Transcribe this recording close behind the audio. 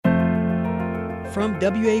From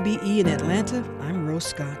WABE in Atlanta, I'm Rose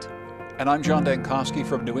Scott. And I'm John Dankosky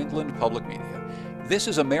from New England Public Media. This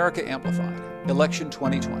is America Amplified, Election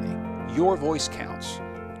 2020. Your voice counts.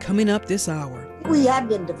 Coming up this hour. We have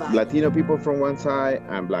been divided. Latino people from one side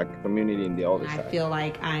and Black community in the other side. I feel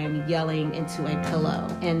like I'm yelling into a pillow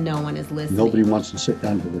and no one is listening. Nobody wants to sit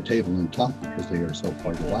down to the table and talk because they are so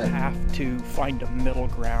far We'll divided. have to find a middle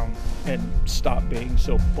ground and stop being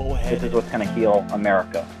so bullheaded. This is what's going to heal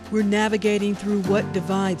America. We're navigating through what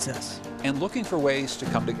divides us and looking for ways to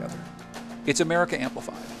come together. It's America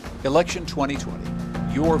Amplified, Election 2020.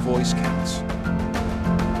 Your voice counts.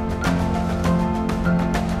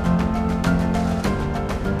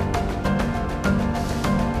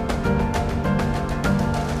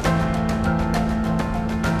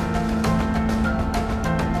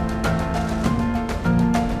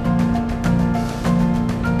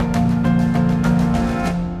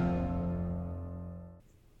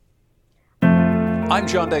 I'm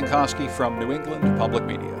John Dankosky from New England Public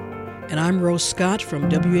Media. And I'm Rose Scott from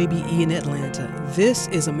WABE in Atlanta. This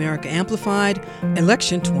is America Amplified,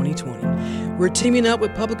 Election 2020. We're teaming up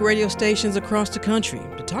with public radio stations across the country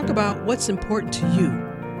to talk about what's important to you,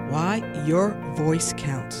 why your voice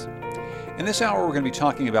counts. In this hour, we're going to be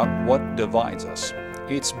talking about what divides us.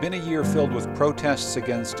 It's been a year filled with protests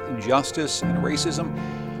against injustice and racism.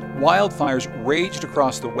 Wildfires raged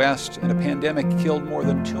across the West, and a pandemic killed more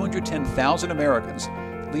than 210,000 Americans,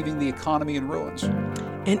 leaving the economy in ruins.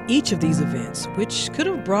 And each of these events, which could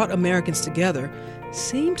have brought Americans together,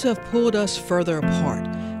 seem to have pulled us further apart.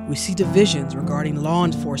 We see divisions regarding law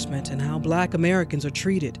enforcement and how Black Americans are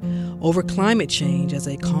treated, over climate change as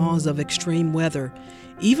a cause of extreme weather,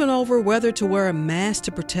 even over whether to wear a mask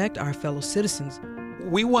to protect our fellow citizens.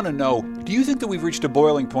 We want to know, do you think that we've reached a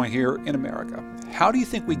boiling point here in America? How do you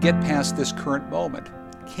think we get past this current moment?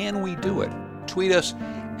 Can we do it? Tweet us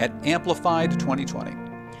at Amplified 2020.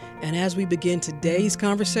 And as we begin today's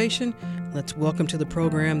conversation, let's welcome to the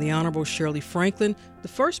program the Honorable Shirley Franklin, the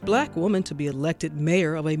first Black woman to be elected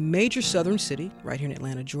mayor of a major southern city right here in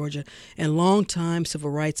Atlanta, Georgia, and longtime civil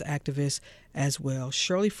rights activist as well.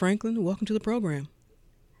 Shirley Franklin, welcome to the program.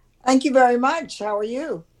 Thank you very much. How are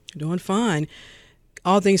you? Doing fine.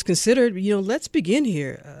 All things considered, let's begin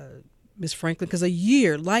here, Ms. Franklin, because a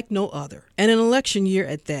year like no other, and an election year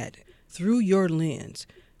at that, through your lens,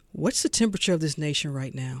 what's the temperature of this nation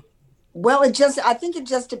right now? Well, I think it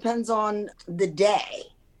just depends on the day.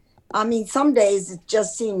 I mean, some days it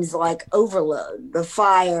just seems like overload, the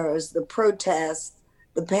fires, the protests,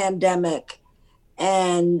 the pandemic,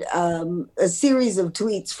 and a series of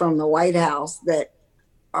tweets from the White House that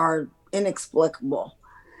are inexplicable.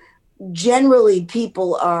 Generally,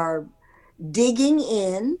 people are digging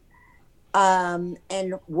in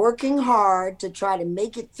and working hard to try to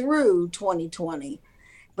make it through 2020.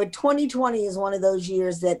 But 2020 is one of those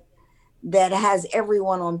years that has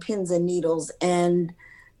everyone on pins and needles. And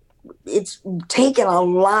it's taken a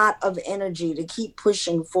lot of energy to keep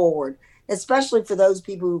pushing forward, especially for those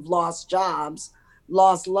people who've lost jobs,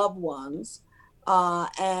 lost loved ones,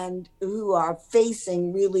 and who are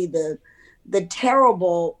facing really the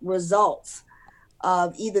terrible results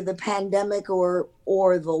of either the pandemic or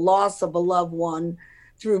the loss of a loved one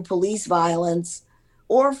through police violence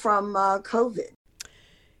or from COVID.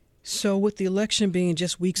 So with the election being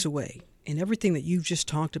just weeks away and everything that you've just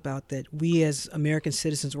talked about that we as American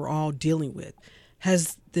citizens were all dealing with,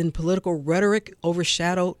 has then political rhetoric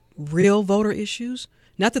overshadowed real voter issues?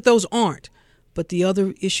 Not that those aren't, but the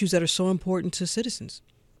other issues that are so important to citizens.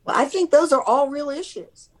 Well, I think those are all real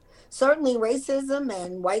issues. Certainly racism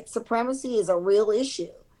and white supremacy is a real issue.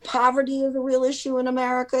 Poverty is a real issue in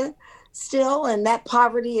America still, and that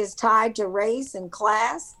poverty is tied to race and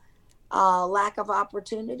class, lack of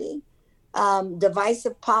opportunity,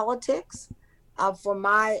 divisive politics. From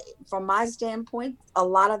my standpoint, a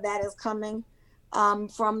lot of that is coming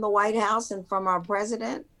from the White House and from our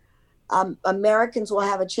president. Americans will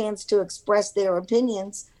have a chance to express their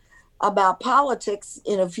opinions about politics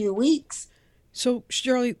in a few weeks. So,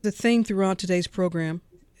 Shirley, the theme throughout today's program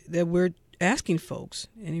that we're asking folks,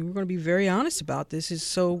 and we're going to be very honest about this, is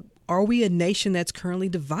so are we a nation that's currently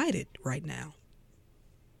divided right now?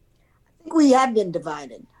 I think we have been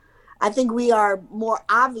divided. I think we are more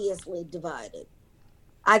obviously divided.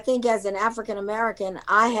 I think as an African American,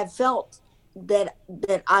 I have felt that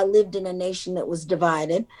I lived in a nation that was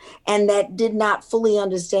divided and that did not fully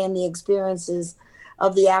understand the experiences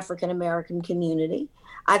of the African American community.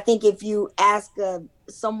 I think if you ask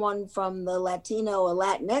someone from the Latino or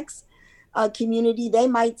Latinx community, they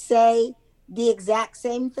might say the exact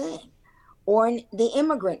same thing. Or in the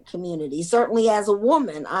immigrant community, certainly as a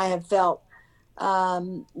woman, I have felt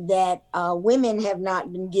that women have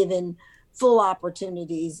not been given full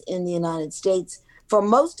opportunities in the United States for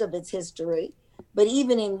most of its history. But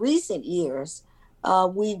even in recent years,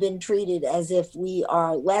 we've been treated as if we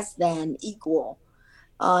are less than equal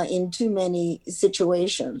in too many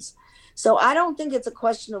situations. So I don't think it's a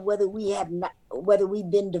question of whether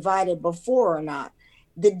we've been divided before or not.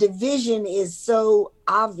 The division is so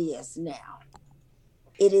obvious now.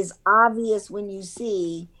 It is obvious when you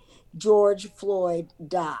see George Floyd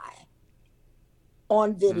die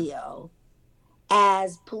on video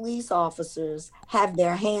as police officers have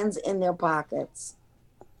their hands in their pockets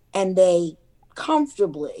and they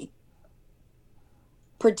comfortably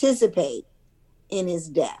participate in his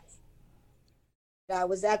death. I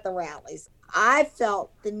was at the rallies. I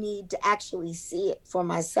felt the need to actually see it for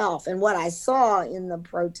myself. And what I saw in the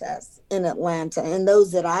protests in Atlanta and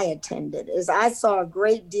those that I attended is I saw a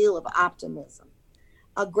great deal of optimism,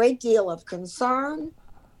 a great deal of concern,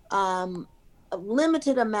 a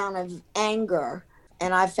limited amount of anger.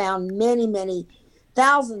 And I found many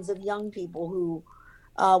thousands of young people who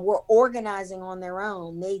were organizing on their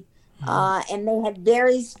own. And they had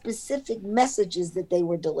very specific messages that they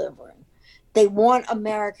were delivering. They want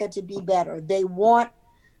America to be better. They want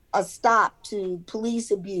a stop to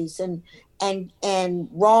police abuse and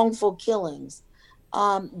wrongful killings.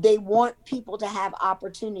 They want people to have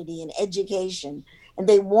opportunity and education, and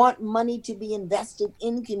they want money to be invested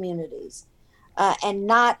in communities and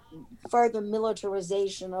not further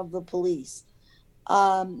militarization of the police.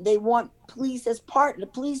 They want police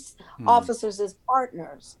officers as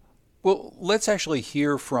partners. Well, let's actually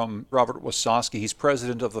hear from Robert Wasowski. He's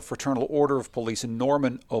president of the Fraternal Order of Police in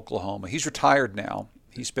Norman, Oklahoma. He's retired now.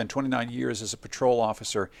 He spent 29 years as a patrol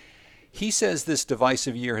officer. He says this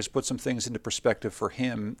divisive year has put some things into perspective for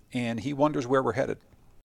him, and he wonders where we're headed.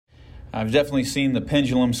 I've definitely seen the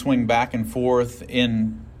pendulum swing back and forth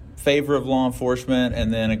in favor of law enforcement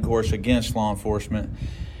and then, of course, against law enforcement.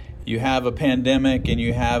 You have a pandemic and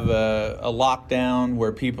you have a lockdown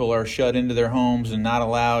where people are shut into their homes and not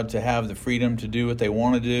allowed to have the freedom to do what they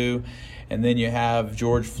want to do. And then you have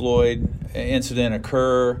George Floyd incident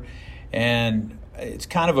occur, and it's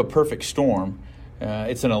kind of a perfect storm.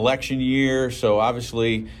 It's an election year, so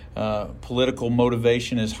obviously political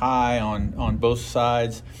motivation is high on both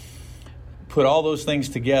sides. Put all those things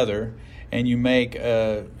together and you make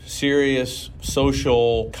a serious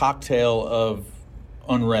social cocktail of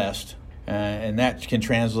unrest, and that can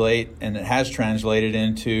translate, and it has translated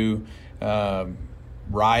into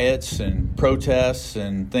riots and protests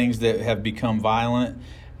and things that have become violent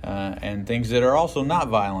and things that are also not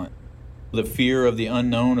violent. The fear of the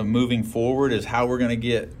unknown of moving forward is how we're going to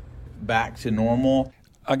get back to normal.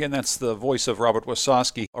 Again, that's the voice of Robert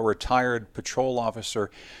Wasowski, a retired patrol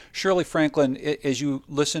officer. Shirley Franklin, as you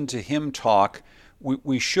listen to him talk,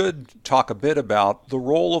 we should talk a bit about the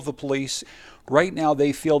role of the police. Right now,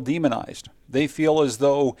 they feel demonized. They feel as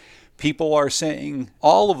though people are saying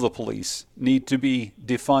all of the police need to be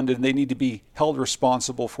defunded and they need to be held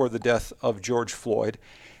responsible for the death of George Floyd.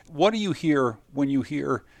 What do you hear when you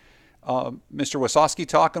hear Mr. Wasowski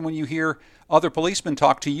talk and when you hear other policemen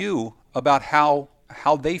talk to you about how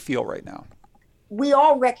they feel right now? We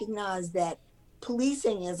all recognize that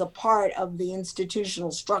policing is a part of the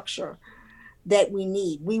institutional structure that we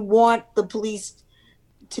need. We want the police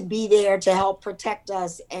to be there to help protect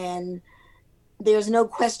us, and there's no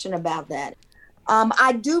question about that.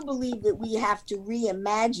 I do believe that we have to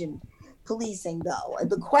reimagine policing, though.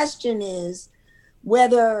 The question is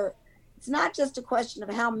whether it's not just a question of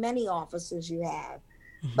how many officers you have,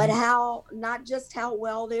 but not just how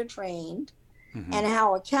well they're trained and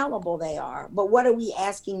how accountable they are, but what are we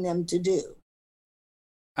asking them to do?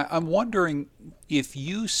 I'm wondering if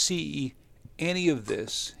you see any of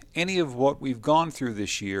this, any of what we've gone through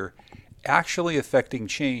this year, actually affecting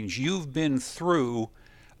change. You've been through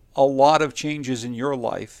a lot of changes in your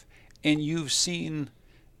life, and you've seen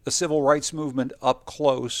the civil rights movement up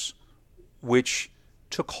close, which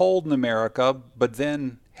took hold in America, but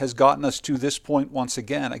then has gotten us to this point once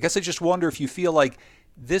again. I guess I just wonder if you feel like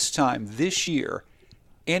this time, this year,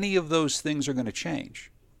 any of those things are going to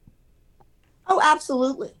change. Oh,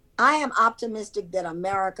 absolutely. I am optimistic that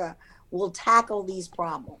America will tackle these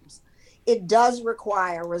problems. It does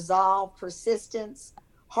require resolve, persistence,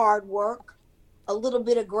 hard work, a little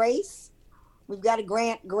bit of grace. We've got to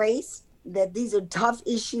grant grace that these are tough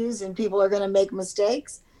issues and people are going to make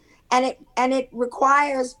mistakes. And it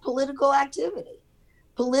requires political activity.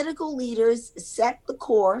 Political leaders set the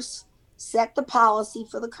course, set the policy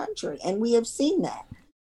for the country, and we have seen that.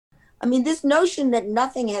 I mean, this notion that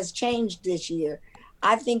nothing has changed this year,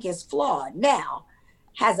 I think is flawed. Now,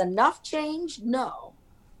 Has enough changed? No.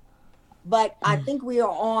 But I think we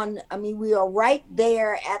are right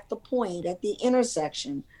there at the point, at the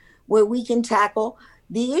intersection where we can tackle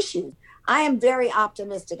the issue. I am very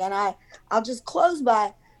optimistic. And I'll just close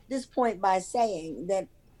by this point by saying that,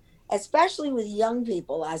 especially with young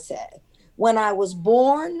people, I say, when I was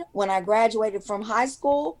born, when I graduated from high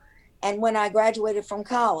school, and when I graduated from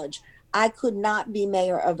college, I could not be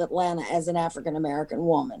mayor of Atlanta as an African-American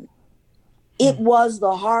woman. It was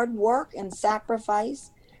the hard work and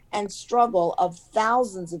sacrifice and struggle of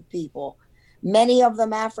thousands of people, many of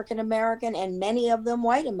them African-American and many of them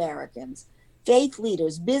white Americans, faith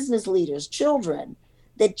leaders, business leaders, children,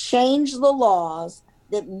 that changed the laws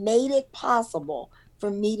that made it possible for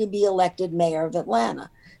me to be elected mayor of Atlanta.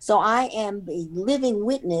 So I am a living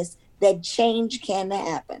witness that change can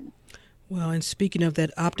happen. Well, and speaking of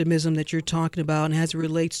that optimism that you're talking about, and as it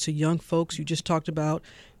relates to young folks, you just talked about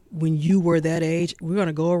when you were that age. We're going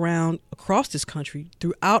to go around across this country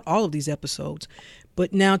throughout all of these episodes.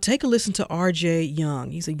 But now take a listen to R.J.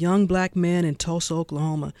 Young. He's a young black man in Tulsa,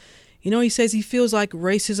 Oklahoma. You know, he says he feels like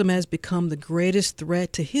racism has become the greatest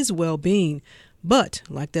threat to his well-being. But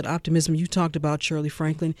like that optimism you talked about, Shirley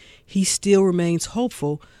Franklin, he still remains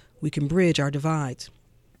hopeful we can bridge our divides.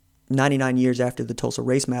 99 years after the Tulsa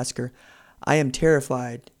Race Massacre, I am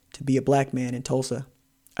terrified to be a black man in Tulsa.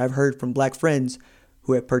 I've heard from black friends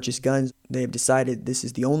who have purchased guns. They have decided this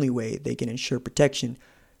is the only way they can ensure protection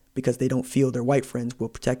because they don't feel their white friends will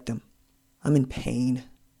protect them. I'm in pain,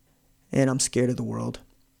 and I'm scared of the world.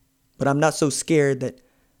 But I'm not so scared that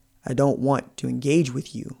I don't want to engage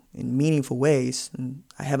with you in meaningful ways, and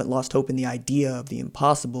I haven't lost hope in the idea of the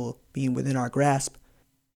impossible being within our grasp.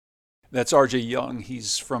 That's R.J. Young.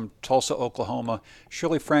 He's from Tulsa, Oklahoma.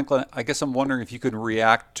 Shirley Franklin, I guess I'm wondering if you could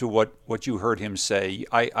react to what you heard him say.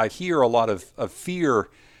 I hear a lot of fear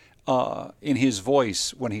in his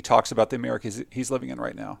voice when he talks about the America he's living in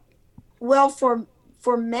right now. Well,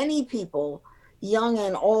 for many people, young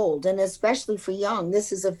and old, and especially for young,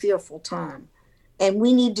 this is a fearful time. And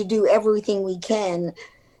we need to do everything we can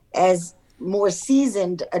as more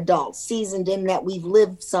seasoned adults, seasoned in that we've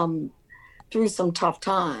lived through some tough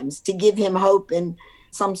times, to give him hope and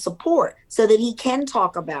some support so that he can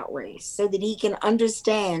talk about race, so that he can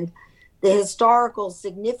understand the historical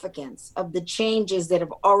significance of the changes that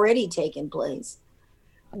have already taken place.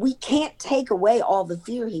 We can't take away all the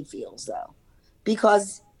fear he feels, though,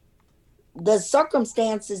 because the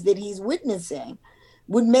circumstances that he's witnessing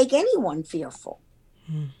would make anyone fearful.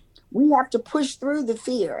 We have to push through the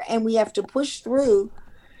fear, and we have to push through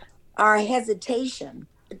our hesitation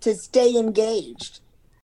to stay engaged.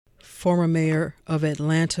 Former Mayor of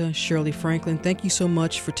Atlanta, Shirley Franklin, thank you so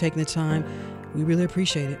much for taking the time. We really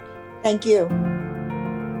appreciate it. Thank you.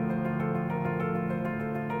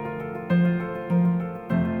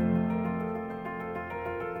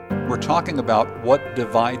 We're talking about what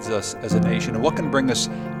divides us as a nation and what can bring us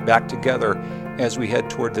back together as we head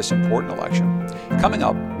toward this important election. Coming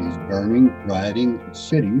up, These burning, rioting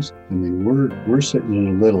cities. I mean, we're sitting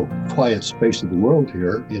in a little quiet space of the world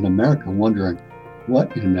here in America wondering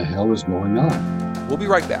what in the hell is going on. we'll be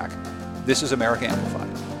right back. This is America Amplified.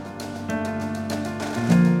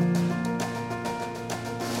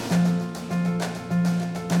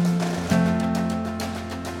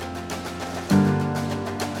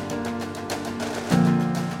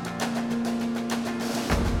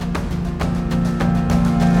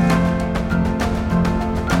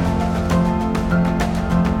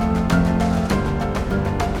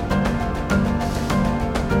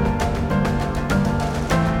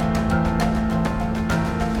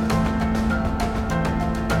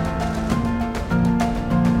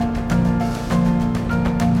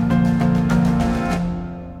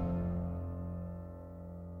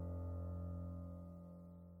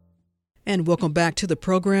 And welcome back to the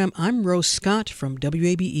program. I'm Rose Scott from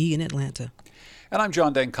WABE in Atlanta. And I'm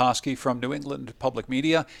John Dankosky from New England Public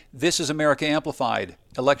Media. This is America Amplified,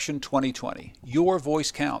 Election 2020. Your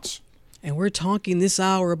voice counts. And we're talking this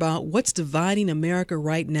hour about what's dividing America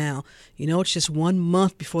right now. You know, it's just 1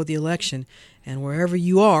 month before the election. And wherever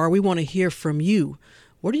you are, we want to hear from you.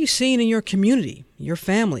 What are you seeing in your community, your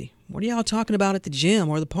family? What are y'all talking about at the gym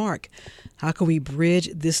or the park? How can we bridge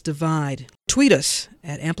this divide? Tweet us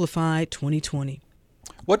at Amplified 2020.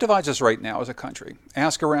 What divides us right now as a country?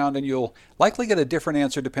 Ask around and you'll likely get a different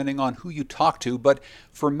answer depending on who you talk to. But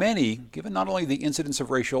for many, given not only the incidence of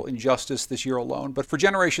racial injustice this year alone, but for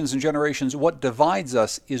generations and generations, what divides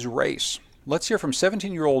us is race. Let's hear from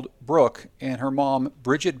 17-year-old Brooke and her mom,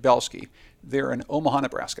 Bridget Belsky. They're in Omaha,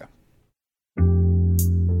 Nebraska.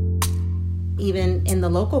 Even in the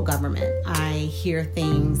local government, I hear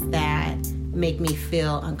things that make me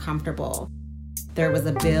feel uncomfortable. There was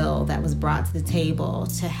a bill that was brought to the table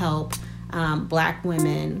to help Black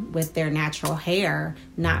women with their natural hair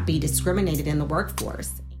not be discriminated in the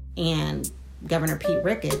workforce. And Governor Pete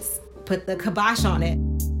Ricketts put the kibosh on it.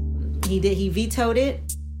 He vetoed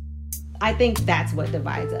it. I think that's what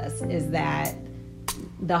divides us, is that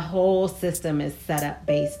the whole system is set up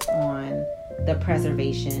based on the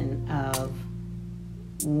preservation of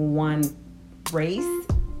one race,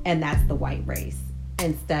 and that's the white race,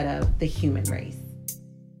 instead of the human race.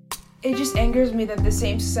 It just angers me that the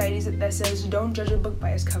same society that says don't judge a book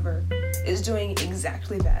by its cover is doing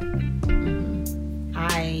exactly that.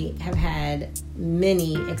 I have had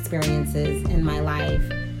many experiences in my life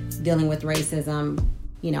dealing with racism.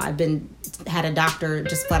 You know, had a doctor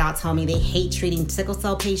just flat out tell me they hate treating sickle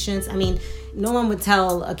cell patients. I mean, no one would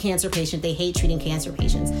tell a cancer patient they hate treating cancer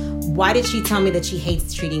patients. Why did she tell me that she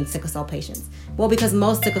hates treating sickle cell patients? Well, because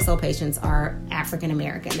most sickle cell patients are African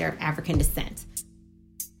American. They're of African descent.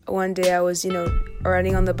 One day I was,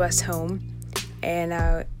 riding on the bus home,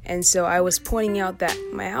 and so I was pointing out that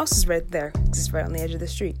my house is right there, because it's right on the edge of the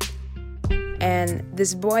street. And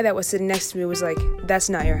this boy that was sitting next to me was like, "That's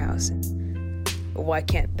not your house. Why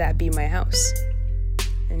can't that be my house?"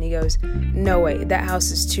 And he goes, "No way, that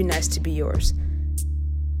house is too nice to be yours."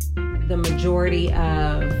 The majority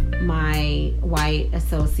of my white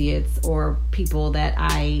associates or people that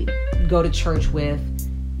I go to church with,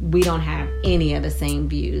 we don't have any of the same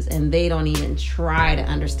views, and they don't even try to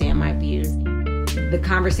understand my views. The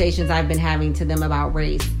conversations I've been having to them about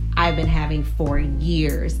race, I've been having for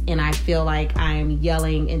years, and I feel like I'm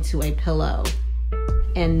yelling into a pillow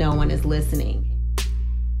and no one is listening.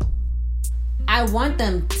 I want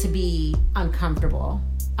them to be uncomfortable.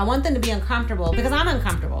 I want them to be uncomfortable because I'm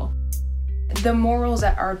uncomfortable. The morals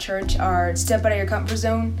at our church are step out of your comfort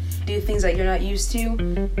zone, do things that you're not used to,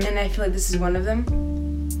 and I feel like this is one of them,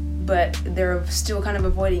 but they're still kind of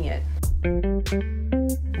avoiding it.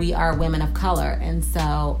 We are women of color, and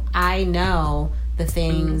so I know the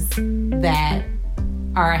things that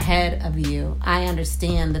are ahead of you. I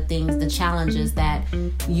understand the things, the challenges that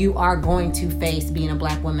you are going to face being a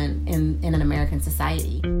Black woman in an American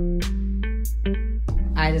society.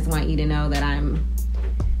 I just want you to know that I'm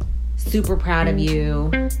super proud of you,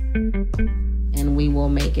 and we will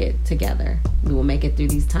make it together. We will make it through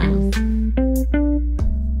these times.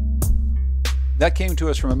 That came to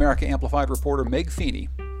us from America Amplified reporter Meg Feeney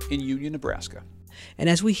in Union, Nebraska. And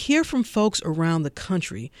as we hear from folks around the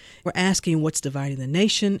country, we're asking what's dividing the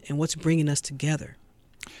nation and what's bringing us together.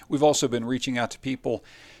 We've also been reaching out to people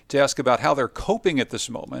to ask about how they're coping at this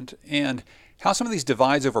moment and how some of these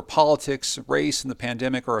divides over politics, race, and the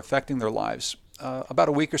pandemic are affecting their lives. About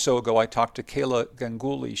a week or so ago, I talked to Kayla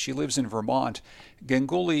Ganguly. She lives in Vermont.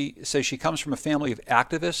 Ganguly says she comes from a family of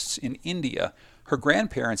activists in India. Her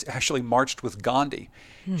grandparents actually marched with Gandhi.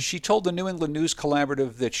 She told the New England News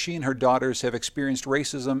Collaborative that she and her daughters have experienced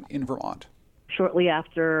racism in Vermont. Shortly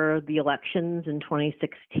after the elections in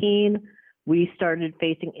 2016, we started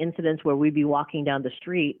facing incidents where we'd be walking down the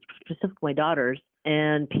street, specifically my daughters,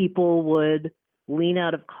 and people would lean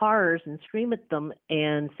out of cars and scream at them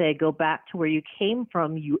and say, "Go back to where you came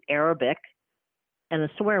from, you Arabic," and a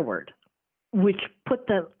swear word, which put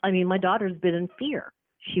my daughter's been in fear.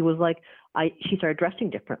 She was like, she started dressing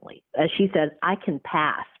differently. As she said, "I can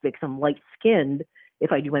pass because I'm light-skinned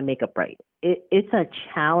if I do my makeup right." It's a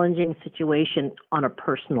challenging situation on a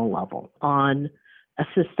personal level, on a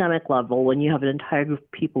systemic level, when you have an entire group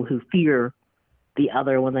of people who fear the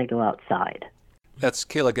other when they go outside. That's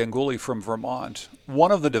Kayla Ganguly from Vermont.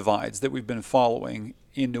 One of the divides that we've been following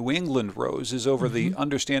in New England, Rose, is over the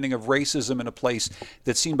understanding of racism in a place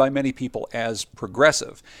that's seen by many people as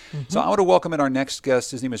progressive. So I want to welcome in our next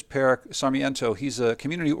guest. His name is Perik Sarmiento. He's a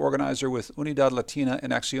community organizer with Unidad Latina en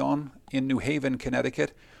Acción in New Haven,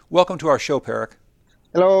 Connecticut. Welcome to our show, Perik.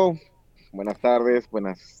 Hello. Buenas tardes.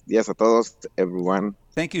 Buenos días a todos, everyone.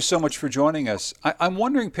 Thank you so much for joining us. I'm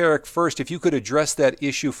wondering, Perik, first, if you could address that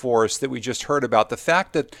issue for us that we just heard about, the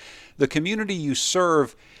fact that the community you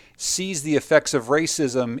serve sees the effects of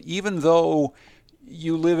racism, even though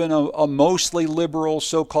you live in a mostly liberal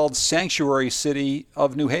so-called sanctuary city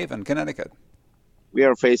of New Haven, Connecticut. We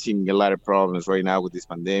are facing a lot of problems right now with this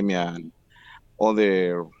pandemic and all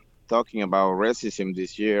the talking about racism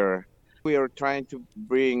this year. We are trying to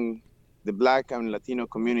bring the Black and Latino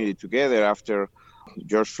community together after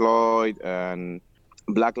George Floyd and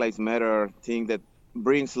Black Lives Matter thing that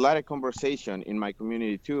brings a lot of conversation in my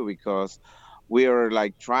community too, because we are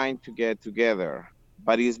trying to get together,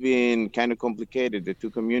 but it's been kind of complicated. The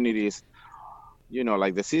two communities,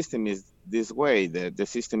 the system is this way. The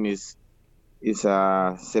system is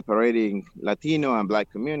separating Latino and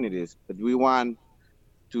Black communities, but we want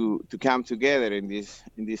to come together in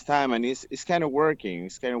this time, and it's kind of working.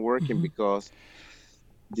 It's kind of working because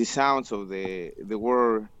the sounds of the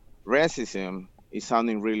word racism is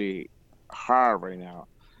sounding really hard right now,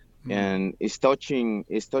 and it's touching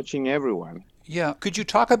everyone. Yeah, could you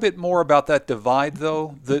talk a bit more about that divide,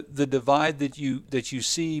 though? The divide that you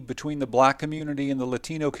see between the Black community and the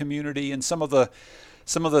Latino community, and some of the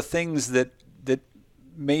things that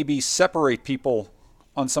maybe separate people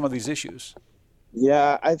on some of these issues.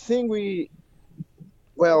 Yeah, I think we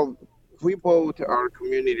both are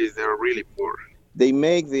communities that are really poor. They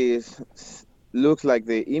make this look like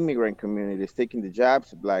the immigrant communities taking the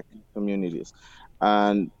jobs of Black communities,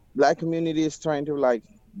 and Black communities trying to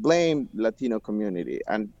blame Latino community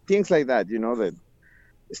and things like that. The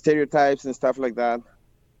stereotypes and stuff like that.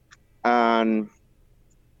 And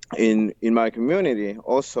in my community,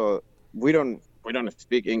 also we don't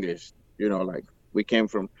speak English. We came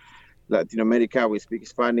from Latin America, we speak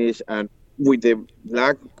Spanish, and with the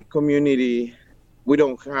Black community, we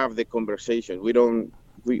don't have the conversation. We don't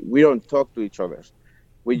talk to each other.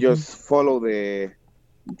 We just follow the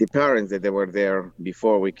parents that they were there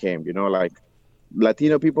before we came.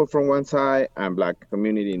 Latino people from one side and Black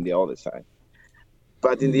community in the other side.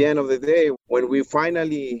 But in the end of the day, when we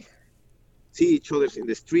finally see each other in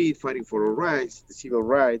the street fighting for our rights, the civil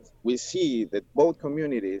rights, we see that both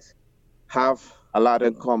communities have a lot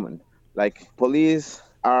in common. Police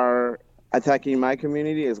are attacking my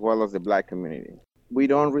community as well as the Black community. We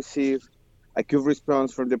don't receive a quick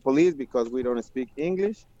response from the police because we don't speak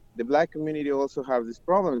English. The Black community also have these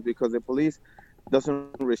problems because the police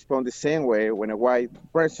doesn't respond the same way when a white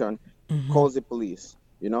person calls the police,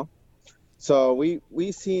 So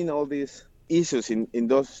we seen all these issues in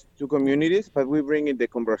those two communities, but we bring in the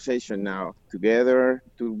conversation now together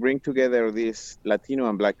to bring together these Latino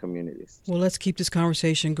and Black communities. Well, let's keep this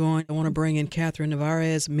conversation going. I want to bring in Catherine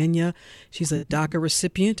Navarez Mena. She's a DACA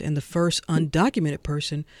recipient and the first undocumented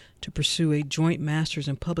person to pursue a joint master's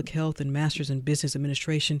in public health and master's in business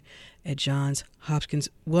administration at Johns Hopkins.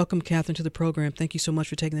 Welcome, Catherine, to the program. Thank you so much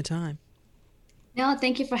for taking the time. No,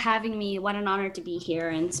 thank you for having me. What an honor to be here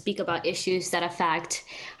and speak about issues that affect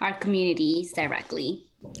our communities directly.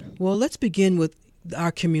 Well, let's begin with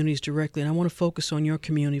our communities directly. And I want to focus on your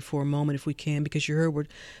community for a moment, if we can, because you heard what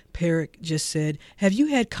Peric just said. Have you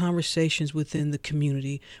had conversations within the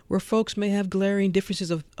community where folks may have glaring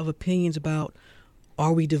differences of opinions about,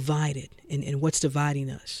 are we divided and what's dividing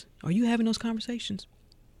us? Are you having those conversations?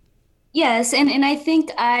 Yes, and I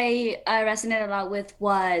think I resonate a lot with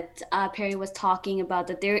what Perry was talking about,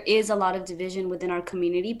 that there is a lot of division within our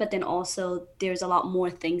community, but then also there's a lot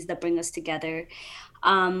more things that bring us together.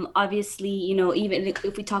 Obviously, even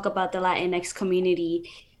if we talk about the Latinx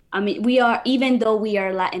community, I mean, even though we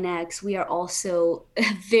are Latinx, we are also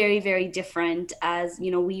very, very different as,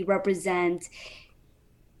 we represent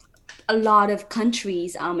a lot of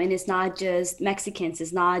countries, and it's not just Mexicans,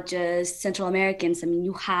 it's not just Central Americans. I mean,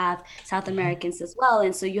 you have South Americans as well,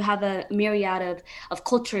 and so you have a myriad of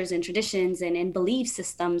cultures and traditions and belief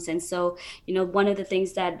systems. And so, one of the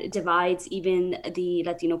things that divides even the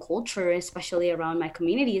Latino culture, especially around my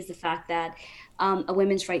community, is the fact that a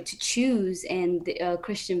women's right to choose and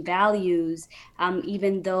Christian values,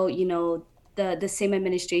 even though the same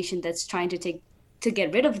administration that's trying to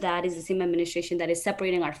get rid of that is the same administration that is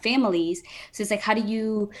separating our families. So it's how do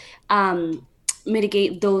you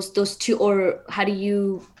mitigate those two, or how do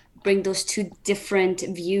you bring those two different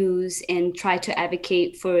views and try to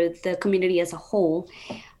advocate for the community as a whole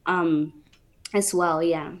as well?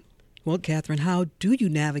 Yeah. Well, Catherine, how do you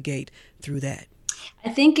navigate through that?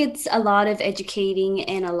 I think it's a lot of educating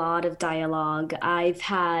and a lot of dialogue. I've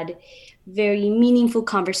had very meaningful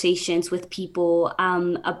conversations with people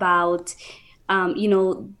about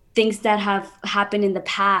things that have happened in the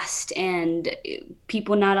past, and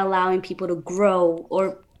people not allowing people to grow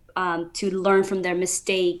or to learn from their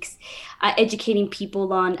mistakes, educating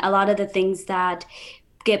people on a lot of the things that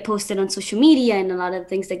get posted on social media and a lot of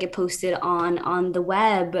things that get posted on the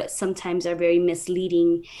web sometimes are very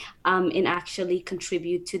misleading and actually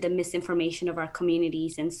contribute to the misinformation of our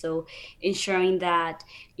communities. And so ensuring that,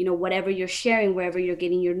 whatever you're sharing, wherever you're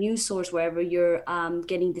getting your news source, wherever you're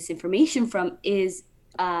getting this information from is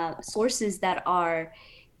sources that are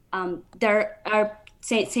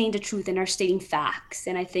saying the truth and are stating facts.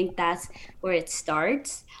 And I think that's where it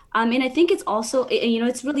starts. And I think it's also,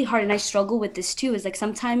 it's really hard, and I struggle with this too, is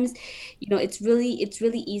sometimes, it's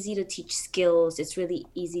really easy to teach skills. It's really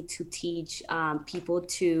easy to teach people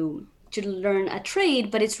to learn a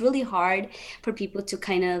trade, but it's really hard for people to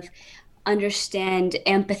kind of understand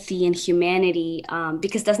empathy and humanity,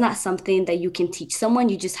 because that's not something that you can teach someone.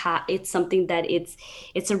 You just have, it's something that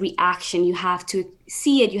it's a reaction. You have to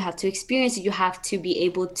see it, you have to experience it, you have to be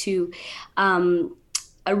able to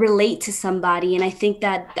relate to somebody. And I think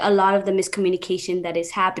that a lot of the miscommunication that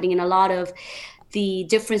is happening and a lot of the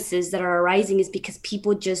differences that are arising is because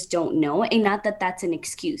people just don't know, and not that that's an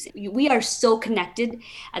excuse. We are so connected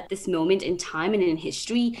at this moment in time and in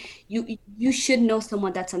history. You should know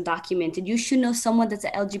someone that's undocumented. You should know someone that's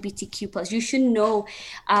a LGBTQ plus. You should know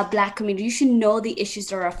Black community. You should know the issues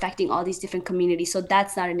that are affecting all these different communities. So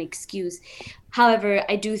that's not an excuse. However,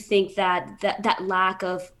 I do think that lack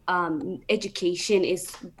of education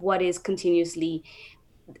is what is continuously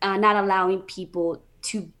not allowing people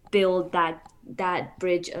to build that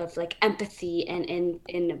bridge of like empathy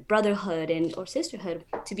and brotherhood and or sisterhood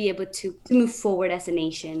to be able to move forward as a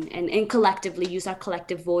nation and collectively use our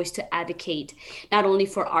collective voice to advocate not only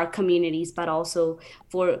for our communities but also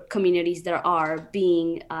for communities that are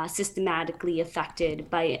being systematically affected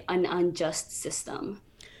by an unjust system.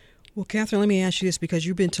 Well, Catherine, let me ask you this, because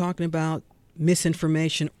you've been talking about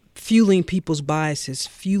misinformation fueling people's biases,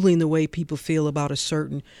 fueling the way people feel about a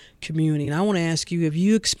certain community. And I want to ask you, have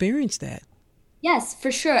you experienced that? Yes,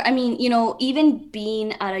 for sure. I mean, even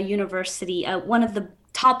being at a university, one of the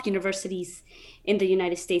top universities in the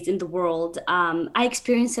United States, in the world, I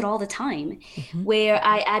experience it all the time, where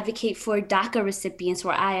I advocate for DACA recipients,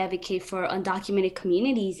 where I advocate for undocumented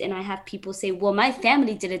communities. And I have people say, well, my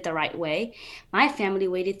family did it the right way. My family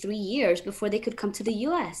waited 3 years before they could come to the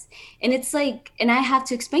US. And it's like, and I have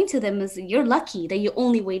to explain to them, is you're lucky that you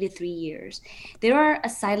only waited 3 years. There are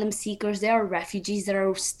asylum seekers, there are refugees that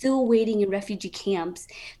are still waiting in refugee camps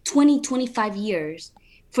 20, 25 years.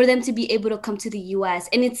 For them to be able to come to the US.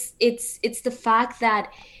 And it's the fact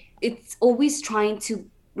that it's always trying to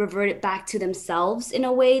revert it back to themselves in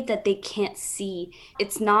a way that they can't see.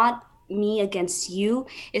 It's not me against you.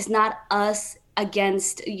 It's not us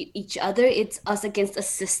against each other. It's us against a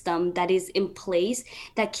system that is in place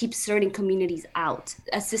that keeps certain communities out,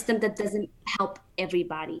 a system that doesn't help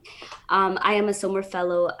everybody. I am a Sommer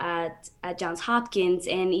Fellow at Johns Hopkins,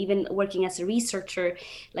 and even working as a researcher,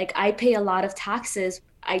 like I pay a lot of taxes.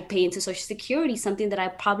 I pay into Social Security, something that I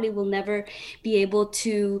probably will never be able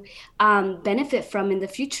to benefit from in the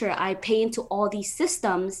future. I pay into all these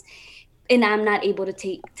systems, and I'm not able to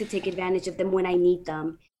take advantage of them when I need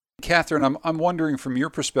them. Catherine, I'm wondering from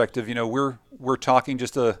your perspective, we're talking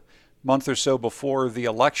just a month or so before the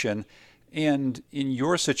election, and in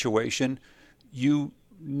your situation, you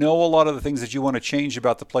know a lot of the things that you want to change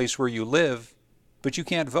about the place where you live, but you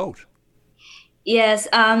can't vote. Yes,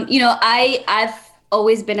 I've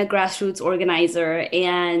always been a grassroots organizer,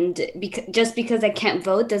 and just because I can't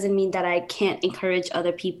vote doesn't mean that I can't encourage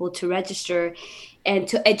other people to register and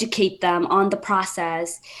to educate them on the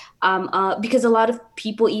process. Because a lot of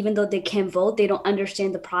people, even though they can vote, they don't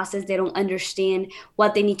understand the process. They don't understand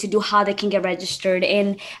what they need to do, how they can get registered.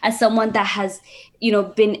 And as someone that has,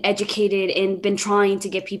 been educated and been trying to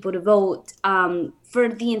get people to vote for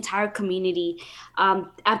the entire community,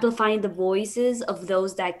 amplifying the voices of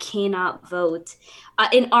those that cannot vote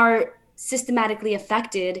and are systematically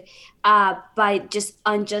affected by just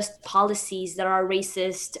unjust policies that are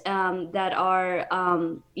racist, that are,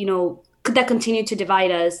 that continue to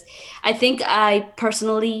divide us. I think I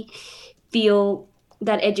personally feel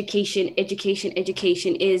that education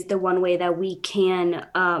is the one way that we can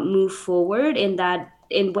move forward,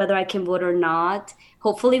 in whether I can vote or not.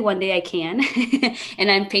 Hopefully one day I can, and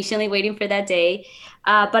I'm patiently waiting for that day.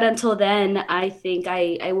 But until then, I think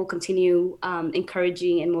I will continue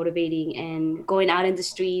encouraging and motivating and going out in the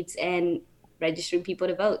streets and registering people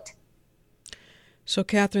to vote. So,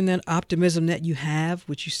 Catherine, that optimism that you have,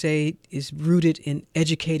 which you say is rooted in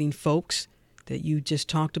educating folks that you just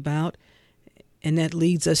talked about, and that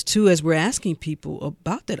leads us to, as we're asking people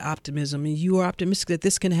about that optimism, and you are optimistic that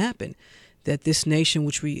this can happen, that this nation,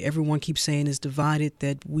 which everyone keeps saying is divided,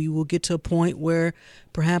 that we will get to a point where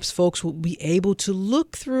perhaps folks will be able to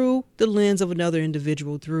look through the lens of another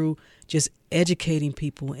individual, through just educating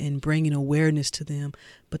people and bringing awareness to them.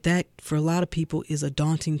 But that, for a lot of people, is a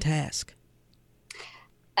daunting task.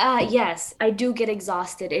 Yes, I do get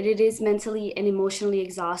exhausted. It is mentally and emotionally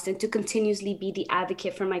exhausting to continuously be the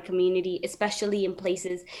advocate for my community, especially in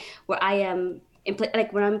places where I am,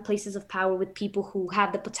 when I'm in places of power with people who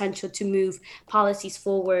have the potential to move policies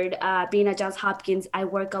forward. Being at Johns Hopkins, I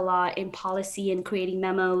work a lot in policy and creating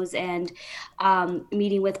memos and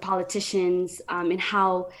meeting with politicians and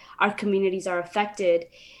how our communities are affected.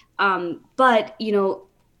 But,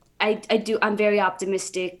 I'm very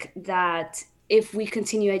optimistic that if we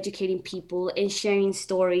continue educating people and sharing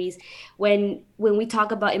stories. When we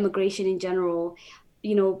talk about immigration in general,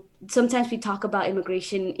 sometimes we talk about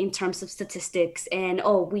immigration in terms of statistics and,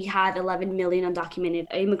 we have 11 million undocumented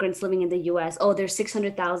immigrants living in the US. There's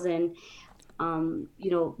 600,000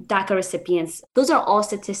 DACA recipients. Those are all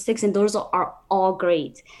statistics, and those are all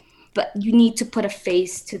great. But you need to put a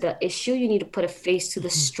face to the issue. You need to put a face to the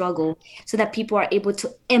struggle so that people are able to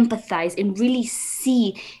empathize and really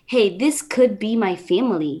see, hey, this could be my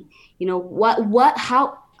family.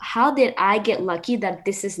 How did I get lucky that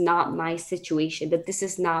this is not my situation, that this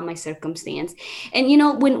is not my circumstance? And,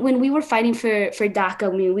 when we were fighting for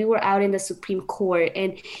DACA, we were out in the Supreme Court,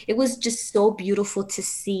 and it was just so beautiful to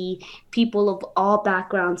see people of all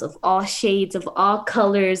backgrounds, of all shades, of all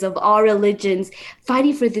colors, of all religions,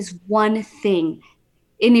 fighting for this one thing.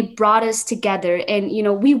 And it brought us together. And,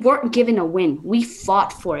 we weren't given a win. We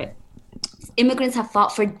fought for it. Immigrants have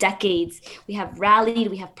fought for decades. We have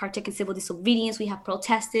rallied, we have partaken in civil disobedience, we have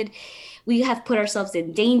protested, we have put ourselves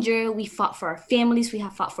in danger, we fought for our families, we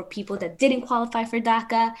have fought for people that didn't qualify for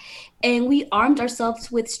DACA, and we armed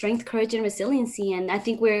ourselves with strength, courage, and resiliency. And I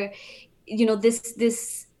think we're,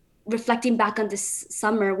 this reflecting back on this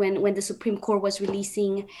summer when the Supreme Court was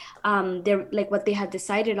releasing what they had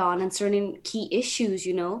decided on certain key issues,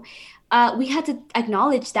 we had to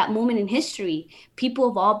acknowledge that moment in history. People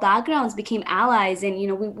of all backgrounds became allies, and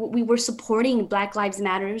we were supporting Black Lives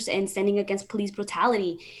Matters and standing against police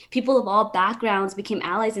brutality. People of all backgrounds became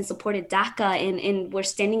allies and supported DACA, and were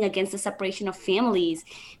standing against the separation of families.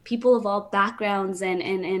 People of all backgrounds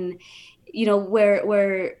and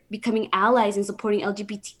we're becoming allies and supporting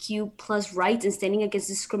LGBTQ plus rights and standing against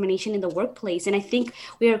discrimination in the workplace. And I think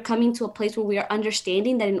we are coming to a place where we are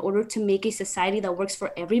understanding that in order to make a society that works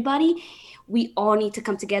for everybody, we all need to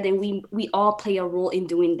come together, and we all play a role in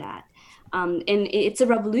doing that. And it's a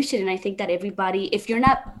revolution. And I think that everybody, if you're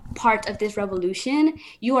not part of this revolution,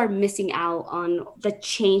 you are missing out on the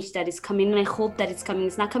change that is coming. And I hope that it's coming.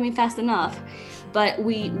 It's not coming fast enough, but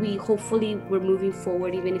we hopefully we're moving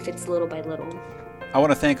forward, even if it's little by little. I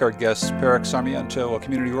want to thank our guests, Perec Sarmiento, a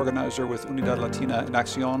community organizer with Unidad Latina en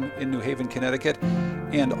Acción in New Haven, Connecticut,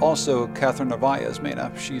 and also Catherine Narvaez Mena.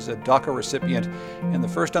 She's a DACA recipient and the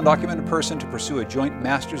first undocumented person to pursue a joint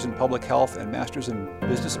Master's in Public Health and Master's in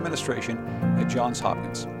Business Administration at Johns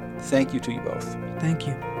Hopkins. Thank you to you both. Thank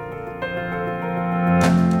you.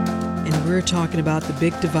 And we're talking about the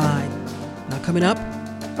big divide. Now coming up,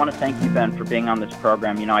 I want to thank you, Ben, for being on this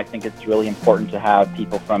program. I think it's really important to have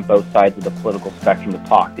people from both sides of the political spectrum to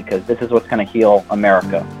talk, because this is what's going to heal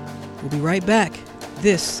America. We'll be right back.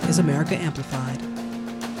 This is America Amplified.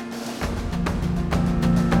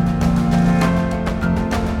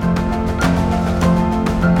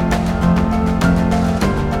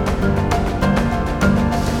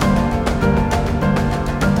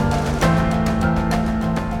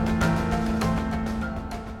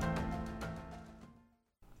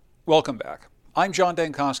 Welcome back. I'm John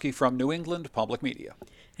Dankosky from New England Public Media.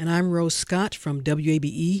 And I'm Rose Scott from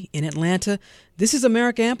WABE in Atlanta. This is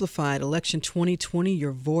America Amplified, Election 2020,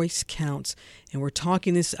 Your Voice Counts. And we're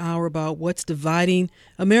talking this hour about what's dividing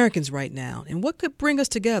Americans right now and what could bring us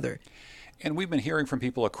together. And we've been hearing from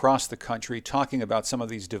people across the country talking about some of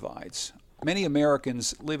these divides. Many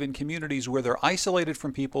Americans live in communities where they're isolated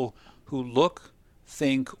from people who look,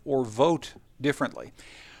 think, or vote differently.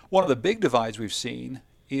 One of the big divides we've seen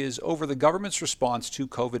is over the government's response to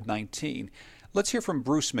COVID-19. Let's hear from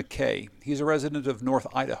Bruce McKay. He's a resident of North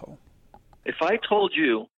Idaho. If I told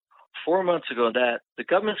you 4 months ago that the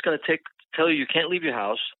government's going to tell you can't leave your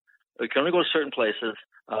house, you can only go to certain places,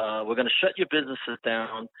 we're going to shut your businesses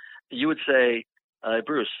down, you would say,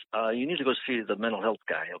 Bruce, you need to go see the mental health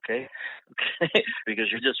guy, okay? Because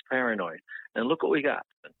you're just paranoid. And look what we got.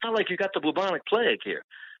 It's not like you got the bubonic plague here.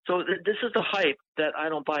 So this is the hype that I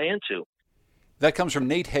don't buy into. That comes from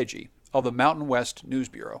Nate Hedgie of the Mountain West News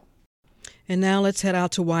Bureau. And now let's head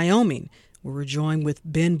out to Wyoming, where we're joined with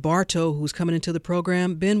Ben Bartow, who's coming into the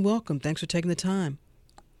program. Ben, welcome. Thanks for taking the time.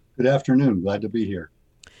 Good afternoon. Glad to be here.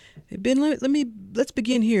 Hey, Ben, let's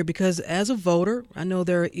begin here, because as a voter, I know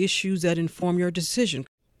there are issues that inform your decision.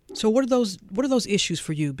 So what are those issues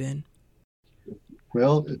for you, Ben?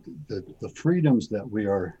 Well, the freedoms that we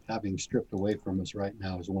are having stripped away from us right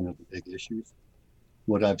now is one of the big issues.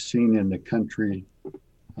 What I've seen in the country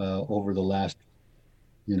over the last,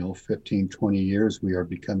 15, 20 years, we are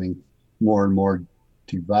becoming more and more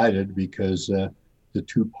divided because the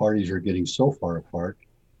two parties are getting so far apart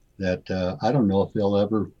that I don't know if they'll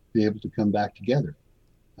ever be able to come back together.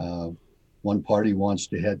 One party wants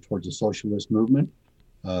to head towards a socialist movement.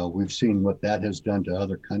 We've seen what that has done to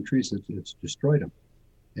other countries. It's destroyed them.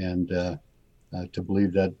 And to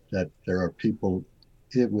believe that there are people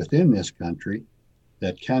within this country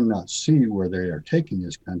that cannot see where they are taking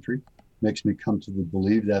this country makes me come to the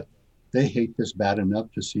belief that they hate this bad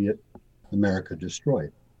enough to see America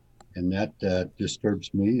destroyed. And that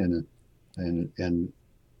disturbs me. And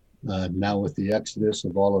now with the exodus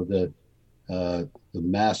of all of the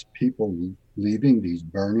mass people leaving these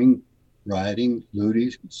burning, rioting,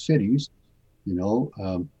 looting cities,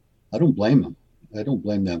 I don't blame them. I don't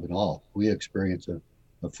blame them at all. We experience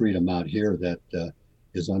a freedom out here that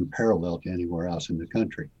is unparalleled to anywhere else in the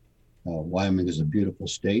country. Wyoming is a beautiful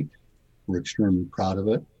state. We're extremely proud of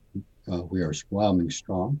it. We are Wyoming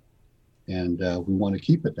strong, and we want to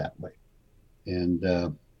keep it that way. And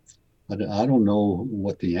I don't know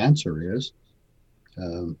what the answer is.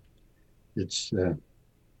 It's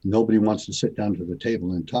nobody wants to sit down to the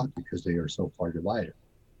table and talk because they are so far divided.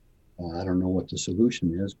 I don't know what the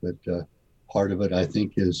solution is, but part of it, I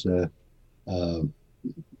think, is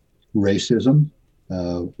racism,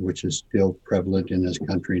 which is still prevalent in this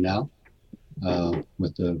country now,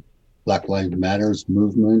 with the Black Lives Matters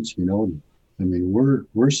movements. I mean,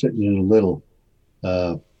 we're sitting in a little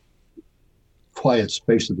quiet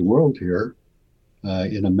space of the world here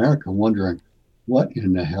in America, wondering what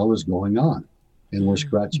in the hell is going on, and we're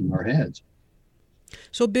scratching our heads.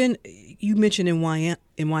 So, Ben, you mentioned in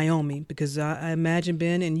Wyoming, because I imagine,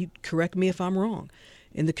 Ben, and you correct me if I'm wrong,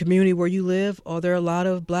 in the community where you live, are there a lot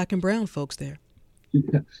of Black and brown folks there?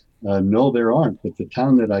 No, there aren't. But the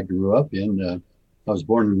town that I grew up in, I was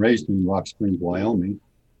born and raised in Rock Springs, Wyoming,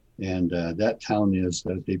 and that town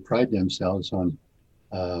they pride themselves on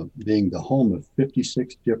being the home of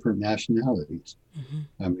 56 different nationalities.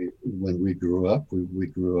 Mm-hmm. I mean, when we grew up, we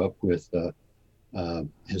grew up with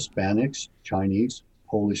Hispanics, Chinese,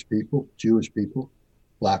 Polish people, Jewish people,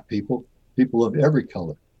 Black people, people of every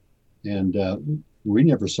color. And we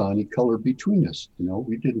never saw any color between us.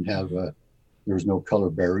 We didn't have, there was no color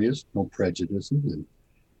barriers, no prejudices.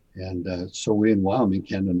 And so we in Wyoming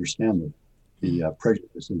can't understand the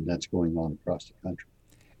prejudice that's going on across the country.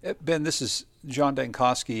 Ben, this is John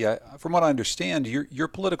Dankosky. From what I understand, your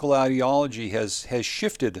political ideology has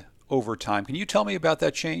shifted over time. Can you tell me about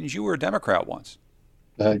that change? You were a Democrat once.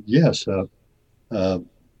 Yes.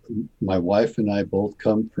 My wife and I both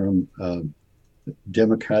come from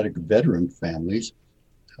Democratic veteran families.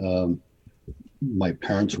 My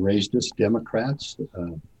parents raised us Democrats.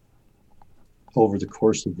 Over the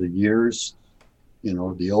course of the years,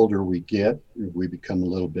 the older we get, we become a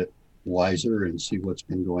little bit wiser and see what's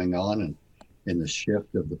been going on and in the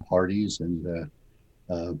shift of the parties, and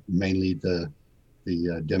mainly the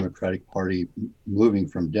Democratic Party moving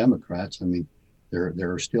from Democrats. I mean,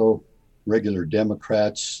 there are still regular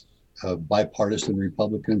Democrats, bipartisan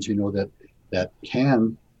Republicans, that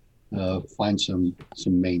can find some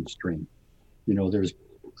mainstream.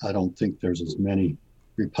 I don't think there's as many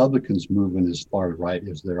Republicans moving as far right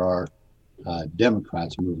as there are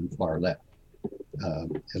Democrats moving far left.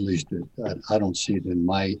 At least I don't see it in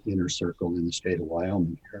my inner circle in the state of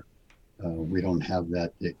Wyoming here. We don't have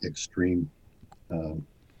that extreme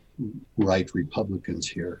right Republicans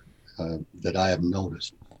here that I have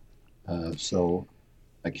noticed. So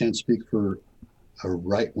I can't speak for a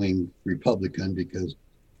right-wing Republican because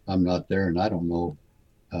I'm not there, and I don't know.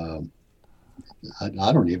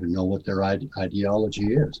 I don't even know what their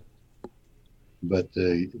ideology is. But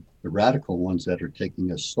the radical ones that are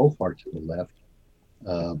taking us so far to the left,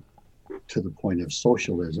 to the point of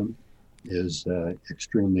socialism, is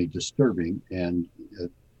extremely disturbing. And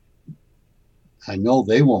I know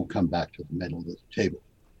they won't come back to the middle of the table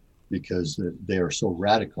because they are so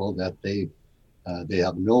radical that they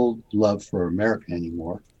have no love for America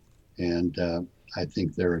anymore. And I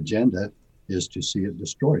think their agenda is to see it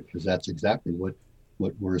destroyed, because that's exactly what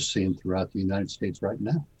we're seeing throughout the United States right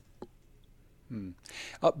now.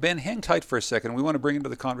 Ben, hang tight for a second. We want to bring into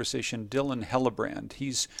the conversation Dylan Hellebrand.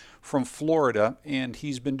 He's from Florida, and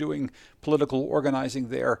he's been doing political organizing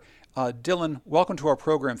there. Dylan, welcome to our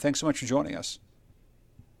program. Thanks so much for joining us.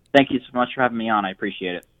 Thank you so much for having me on. I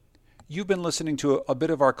appreciate it. You've been listening to a bit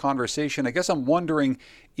of our conversation. I guess I'm wondering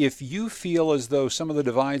if you feel as though some of the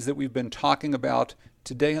divides that we've been talking about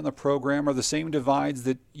today on the program are the same divides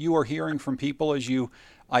that you are hearing from people as you,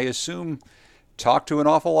 I assume, talk to an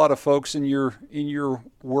awful lot of folks in your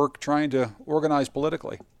work trying to organize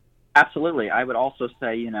politically. Absolutely. I would also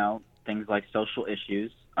say, things like social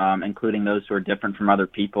issues, including those who are different from other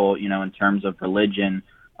people, in terms of religion,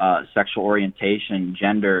 sexual orientation,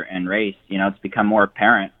 gender, and race. It's become more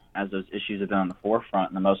apparent as those issues have been on the forefront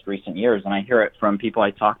in the most recent years. And I hear it from people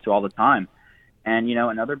I talk to all the time. And,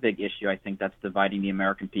 another big issue I think that's dividing the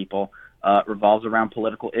American people revolves around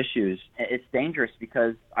political issues. It's dangerous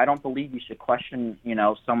because I don't believe you should question,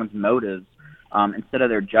 someone's motives instead of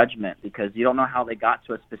their judgment, because you don't know how they got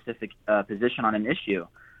to a specific position on an issue.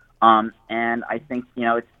 And I think,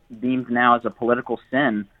 it's deemed now as a political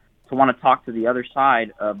sin to want to talk to the other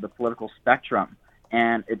side of the political spectrum.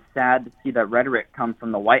 And it's sad to see that rhetoric come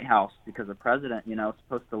from the White House, because the president, is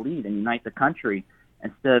supposed to lead and unite the country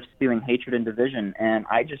instead of spewing hatred and division. And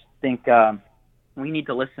I just think we need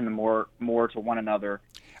to listen more to one another.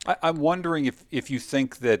 I'm wondering if you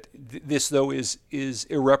think that this, though, is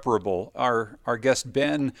irreparable. Our guest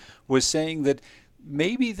Ben was saying that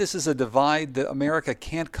maybe this is a divide that America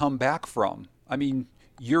can't come back from. I mean,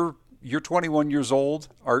 you're 21 years old.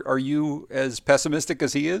 Are you as pessimistic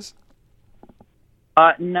as he is?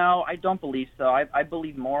 No, I don't believe so. I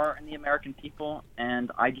believe more in the American people,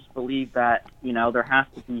 and I just believe that, there has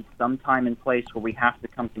to be some time and place where we have to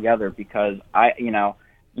come together, because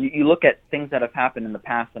you look at things that have happened in the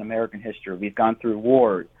past in American history. We've gone through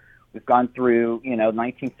wars. We've gone through,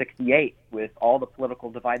 1968 with all the political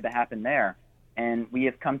divide that happened there, and we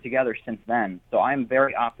have come together since then. So I'm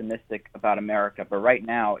very optimistic about America, but right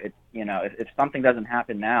now, it's, if something doesn't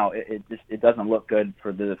happen now, it doesn't look good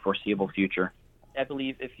for the foreseeable future. I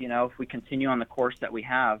believe if we continue on the course that we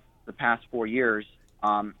have the past 4 years,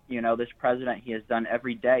 this president, he has done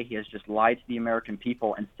every day, he has just lied to the American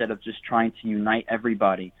people instead of just trying to unite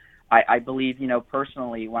everybody. I believe,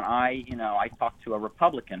 personally, when I talk to a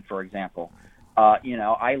Republican, for example,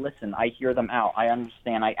 I listen, I hear them out, I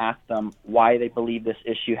understand, I ask them why they believe this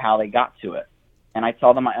issue, how they got to it. And I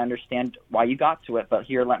tell them, I understand why you got to it, but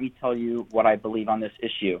here, let me tell you what I believe on this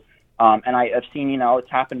issue. And I've seen, it's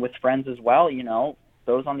happened with friends as well,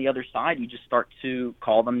 those on the other side, you just start to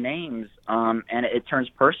call them names, and it turns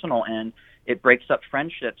personal, and it breaks up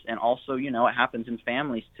friendships. And also, it happens in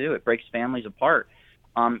families too. It breaks families apart.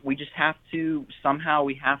 We just have to, somehow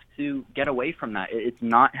we have to get away from that. It's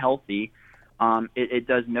not healthy. It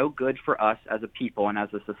does no good for us as a people and as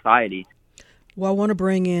a society. Well, I want to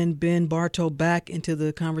bring in Ben Bartow back into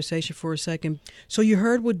the conversation for a second. So you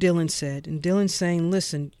heard what Dylan said, and Dylan's saying,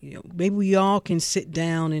 listen, maybe we all can sit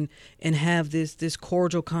down and have this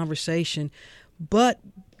cordial conversation. But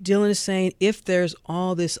Dylan is saying if there's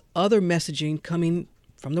all this other messaging coming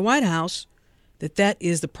from the White House, that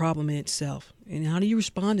is the problem in itself. And how do you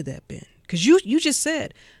respond to that, Ben? Because you just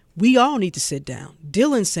said we all need to sit down.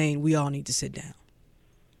 Dylan's saying we all need to sit down.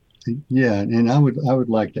 Yeah, and I would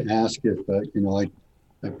like to ask if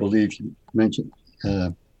I believe you mentioned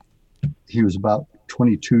he was about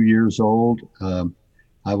 22 years old.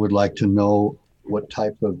 I would like to know what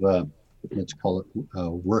type of let's call it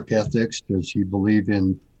work ethics does he believe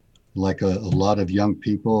in? Like a lot of young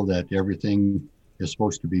people, that everything is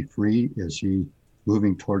supposed to be free. Is he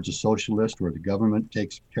moving towards a socialist where the government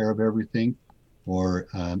takes care of everything, or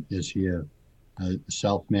is he a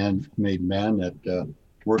self-made man that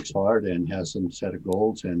works hard and has some set of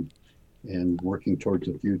goals and working towards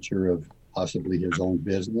the future of possibly his own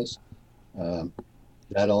business?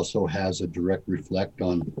 That also has a direct reflect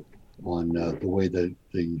on the way that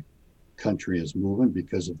the country is moving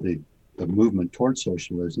because of the movement towards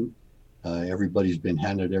socialism. Everybody's been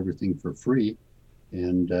handed everything for free,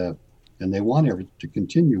 and they want to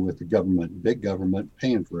continue with the government, big government,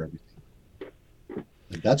 paying for everything.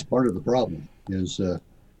 That's part of the problem. Is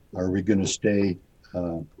are we going to stay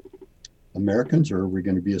Americans, or are we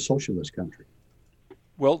going to be a socialist country?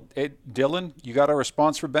 Well, Dylan, you got a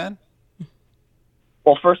response for Ben?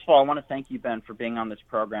 Well, first of all, I want to thank you, Ben, for being on this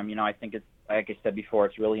program. I think it's, like I said before,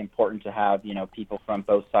 it's really important to have, people from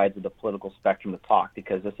both sides of the political spectrum to talk,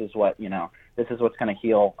 because this is what, this is what's going to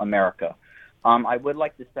heal America. I would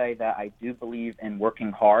like to say that I do believe in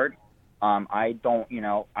working hard. I don't,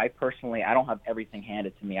 I personally, I don't have everything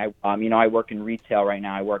handed to me. I work in retail right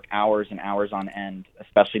now. I work hours and hours on end,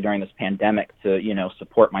 especially during this pandemic, to,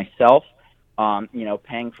 support myself,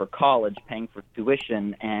 paying for college, paying for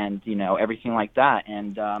tuition, and, everything like that.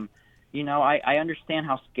 And, I understand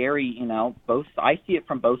how scary, I see it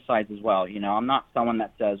from both sides as well. I'm not someone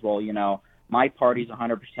that says, well, my party's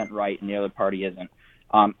 100% right and the other party isn't.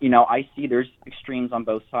 I see there's extremes on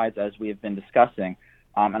both sides, as we have been discussing.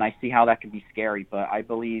 And I see how that could be scary, but I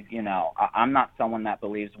believe, I'm not someone that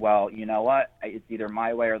believes, well, you know what, it's either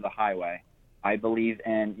my way or the highway. I believe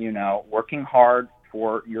in, working hard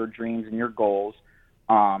for your dreams and your goals,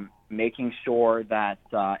 making sure that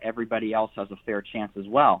everybody else has a fair chance as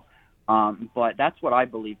well. But that's what I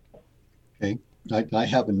believe. Okay. I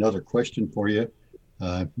have another question for you,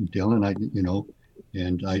 Dylan.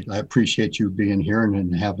 I appreciate you being here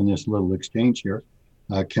and having this little exchange here.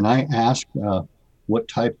 Can I ask what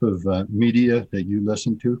type of media that you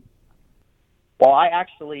listen to? Well, I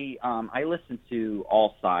actually I listen to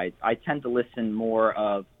all sides. I tend to listen more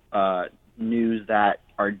of news that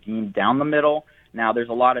are deemed down the middle. Now, there's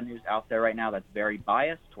a lot of news out there right now that's very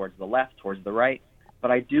biased towards the left, towards the right,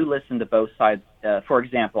 but I do listen to both sides. For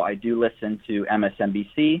example, I do listen to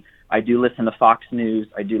MSNBC, I do listen to Fox News,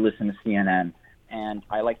 I do listen to CNN, and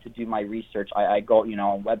I like to do my research. I go,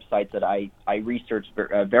 on websites that I research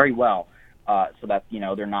very well so that,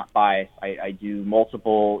 they're not biased. I do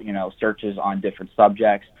multiple, searches on different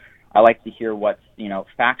subjects. I like to hear what's,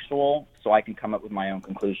 factual so I can come up with my own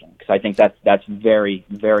conclusion, because I think that's very,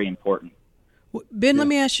 very important. Ben, let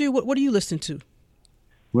me ask you, what do you listen to?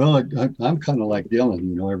 Well, I'm kind of like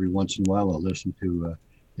Dylan. Every once in a while I'll listen to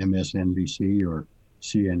MSNBC or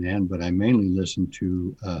CNN, but I mainly listen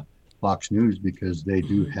to Fox News because they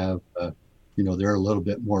do have, they're a little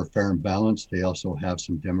bit more fair and balanced. They also have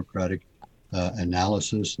some Democratic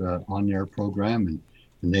analysis on their program,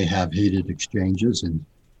 and they have heated exchanges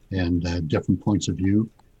and different points of view.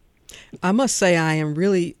 I must say I am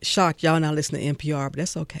really shocked y'all not listen to NPR, but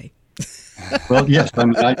that's okay. Well, yes. I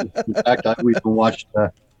mean, in fact, we even watched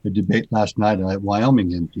a debate last night at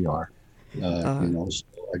Wyoming NPR. So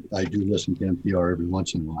I do listen to NPR every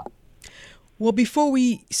once in a while. Well, before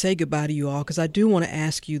we say goodbye to you all, because I do want to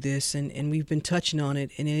ask you this, and we've been touching on it,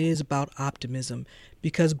 and it is about optimism,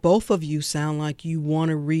 because both of you sound like you want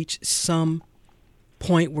to reach some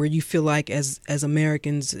point where you feel like as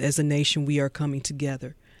Americans, as a nation, we are coming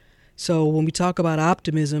together. So when we talk about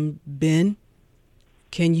optimism, Ben,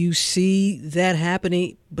 can you see that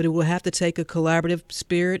happening, but it will have to take a collaborative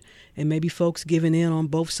spirit and maybe folks giving in on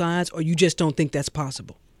both sides, or you just don't think that's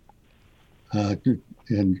possible?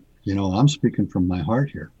 And, I'm speaking from my heart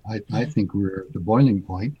here. I think we're at the boiling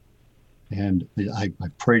point, and I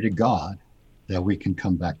pray to God that we can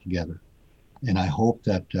come back together. And I hope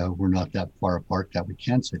that we're not that far apart that we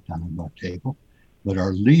can sit down at one table. But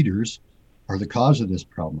our leaders are the cause of this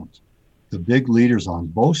problem. The big leaders on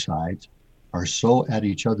both sides are so at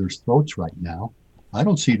each other's throats right now. I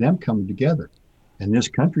don't see them coming together. And this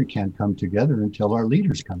country can't come together until our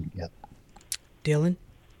leaders come together. Dylan?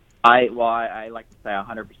 I like to say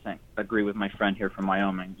 100% agree with my friend here from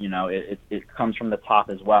Wyoming. It comes from the top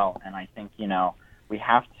as well. And I think, we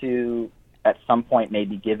have to, at some point,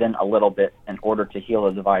 maybe give in a little bit in order to heal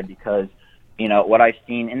the divide, because, what I've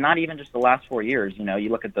seen, and not even just the last 4 years, you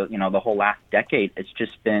look at the whole last decade, it's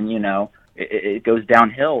just been, it goes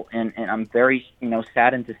downhill, and I'm very,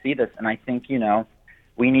 saddened to see this. And I think,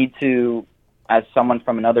 we need to, as someone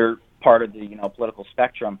from another part of the, political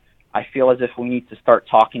spectrum, I feel as if we need to start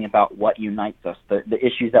talking about what unites us, the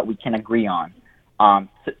issues that we can agree on,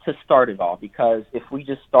 to start it all. Because if we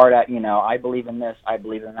just start at, I believe in this, I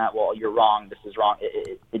believe in that, well, you're wrong, this is wrong,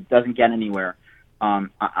 it doesn't get anywhere.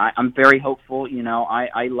 I'm very hopeful.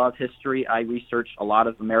 I love history. I research a lot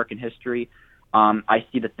of American history. I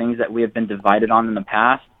see the things that we have been divided on in the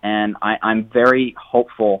past, and I'm very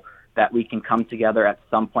hopeful that we can come together at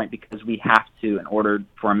some point, because we have to in order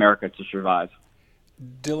for America to survive.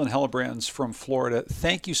 Dylan Hellebrands from Florida,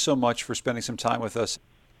 thank you so much for spending some time with us.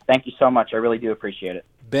 Thank you so much. I really do appreciate it.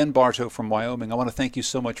 Ben Bartow from Wyoming, I want to thank you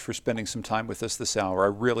so much for spending some time with us this hour. I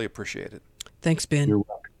really appreciate it. Thanks, Ben. You're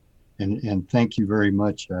welcome. And thank you very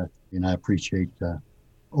much. And I appreciate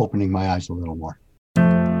opening my eyes a little more.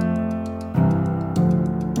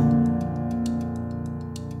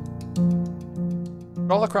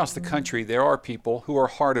 All across the country, there are people who are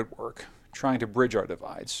hard at work trying to bridge our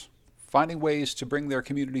divides, finding ways to bring their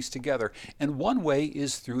communities together. And one way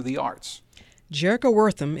is through the arts. Jerica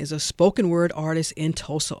Wortham is a spoken word artist in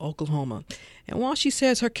Tulsa, Oklahoma. And while she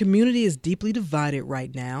says her community is deeply divided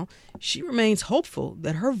right now, she remains hopeful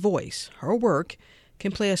that her voice, her work,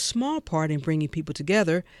 can play a small part in bringing people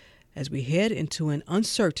together as we head into an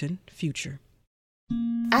uncertain future.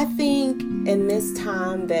 I think in this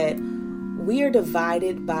time that we are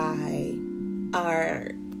divided by our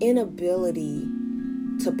inability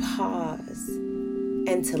to pause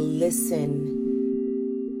and to listen,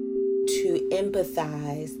 to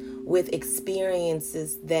empathize with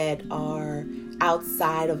experiences that are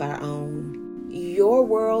outside of our own. Your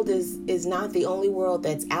world is not the only world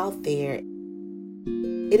that's out there.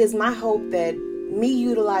 It is my hope that me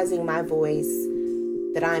utilizing my voice,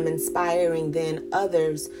 that I'm inspiring then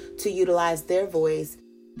others to utilize their voice,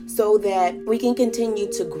 so that we can continue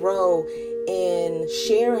to grow in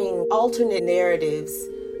sharing alternate narratives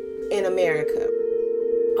in America.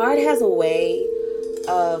 Art has a way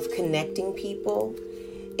of connecting people.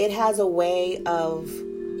 It has a way of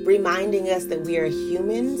reminding us that we are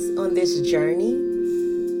humans on this journey.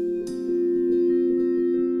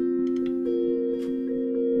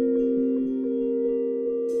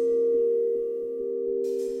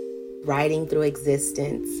 riding through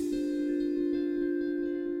existence.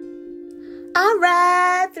 I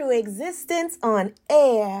ride through existence on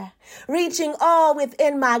air, reaching all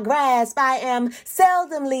within my grasp. I am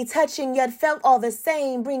seldomly touching, yet felt all the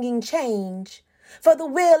same, bringing change. For the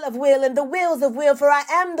will of will and the wills of will, for I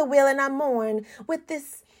am the will, and I mourn with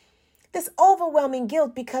this overwhelming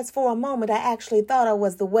guilt, because for a moment I actually thought I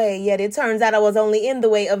was the way, yet it turns out I was only in the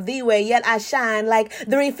way of the way. Yet I shine like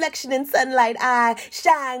the reflection in sunlight. I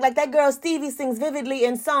shine like that girl Stevie sings vividly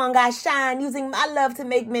in song. I shine using my love to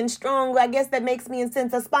make men strong. I guess that makes me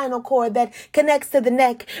incense a spinal cord that connects to the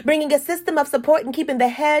neck, bringing a system of support and keeping the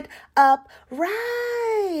head up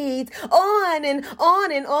right. On and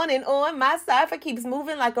on and on and on. My cipher keeps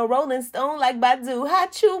moving like a rolling stone, like Badu.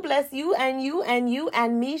 Hachu, bless you and you and you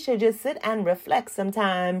and me should just sit and reflect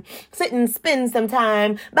sometime, sit and spin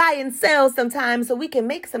sometime, buy and sell sometime, so we can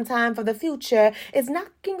make some time for the future. It's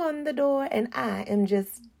knocking on the door and I am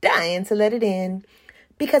just dying to let it in,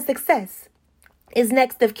 because success is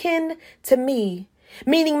next of kin to me,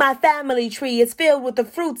 meaning my family tree is filled with the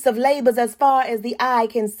fruits of labors as far as the eye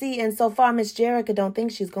can see, and so far Miss Jerica don't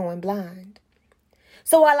think she's going blind.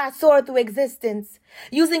 So while I soar through existence,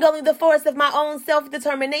 using only the force of my own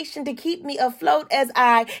self-determination to keep me afloat as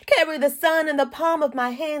I carry the sun in the palm of my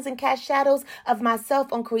hands and cast shadows of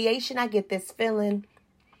myself on creation, I get this feeling.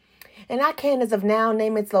 And I can't as of now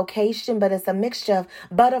name its location, but it's a mixture of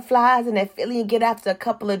butterflies and that feeling you get after a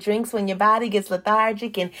couple of drinks when your body gets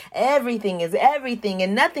lethargic and everything is everything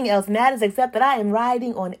and nothing else matters except that I am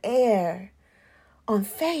riding on air, on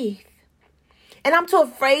faith. And I'm too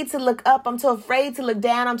afraid to look up. I'm too afraid to look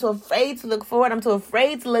down. I'm too afraid to look forward. I'm too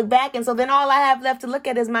afraid to look back. And so then all I have left to look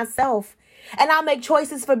at is myself. And I'll make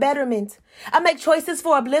choices for betterment. I make choices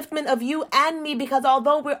for upliftment of you and me, because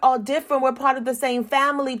although we're all different, we're part of the same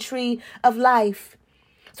family tree of life.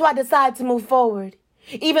 So I decide to move forward.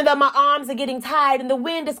 Even though my arms are getting tired and the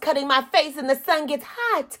wind is cutting my face and the sun gets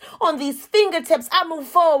hot on these fingertips, I move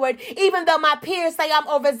forward. Even though my peers say I'm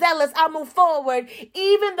overzealous, I move forward.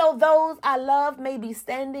 Even though those I love may be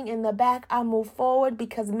standing in the back, I move forward,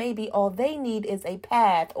 because maybe all they need is a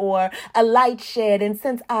path or a light shed. And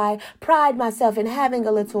since I pride myself in having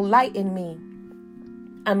a little light in me,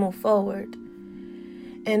 I move forward.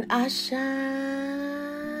 And I shine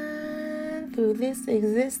through this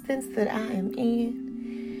existence that I am in.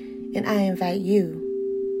 And I invite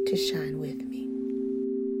you to shine with me.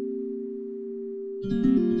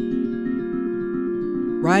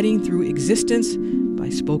 Riding Through Existence by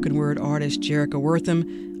spoken word artist Jerica Wortham.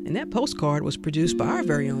 And that postcard was produced by our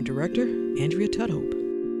very own director, Andrea Tudhope.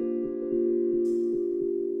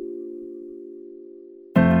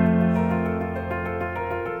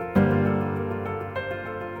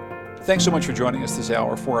 Thanks so much for joining us this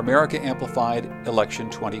hour for America Amplified Election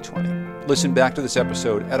 2020. Listen back to this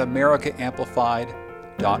episode at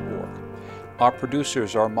americaamplified.org. Our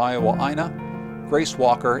producers are Maya Waina, Grace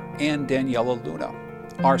Walker, and Daniela Luna.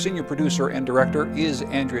 Our senior producer and director is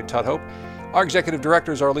Andrea Tudhope. Our executive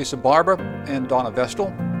directors are Lisa Barba and Donna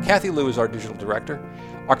Vestal. Kathy Liu is our digital director.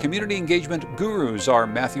 Our community engagement gurus are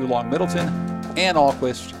Matthew Long Middleton, Ann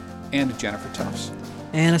Alquist, and Jennifer Tufts.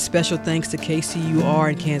 And a special thanks to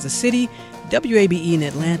KCUR in Kansas City, WABE in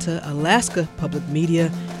Atlanta, Alaska Public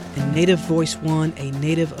Media, and Native Voice One, a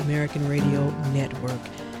Native American radio network.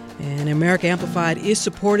 And America Amplified is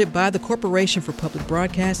supported by the Corporation for Public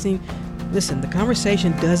Broadcasting. Listen, the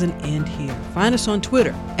conversation doesn't end here. Find us on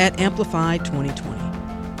Twitter at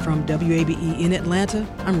Amplified2020. From WABE in Atlanta,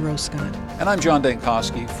 I'm Rose Scott. And I'm John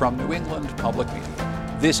Dankosky from New England Public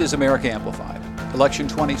Media. This is America Amplified, Election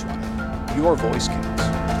 2020. Your voice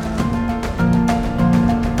counts.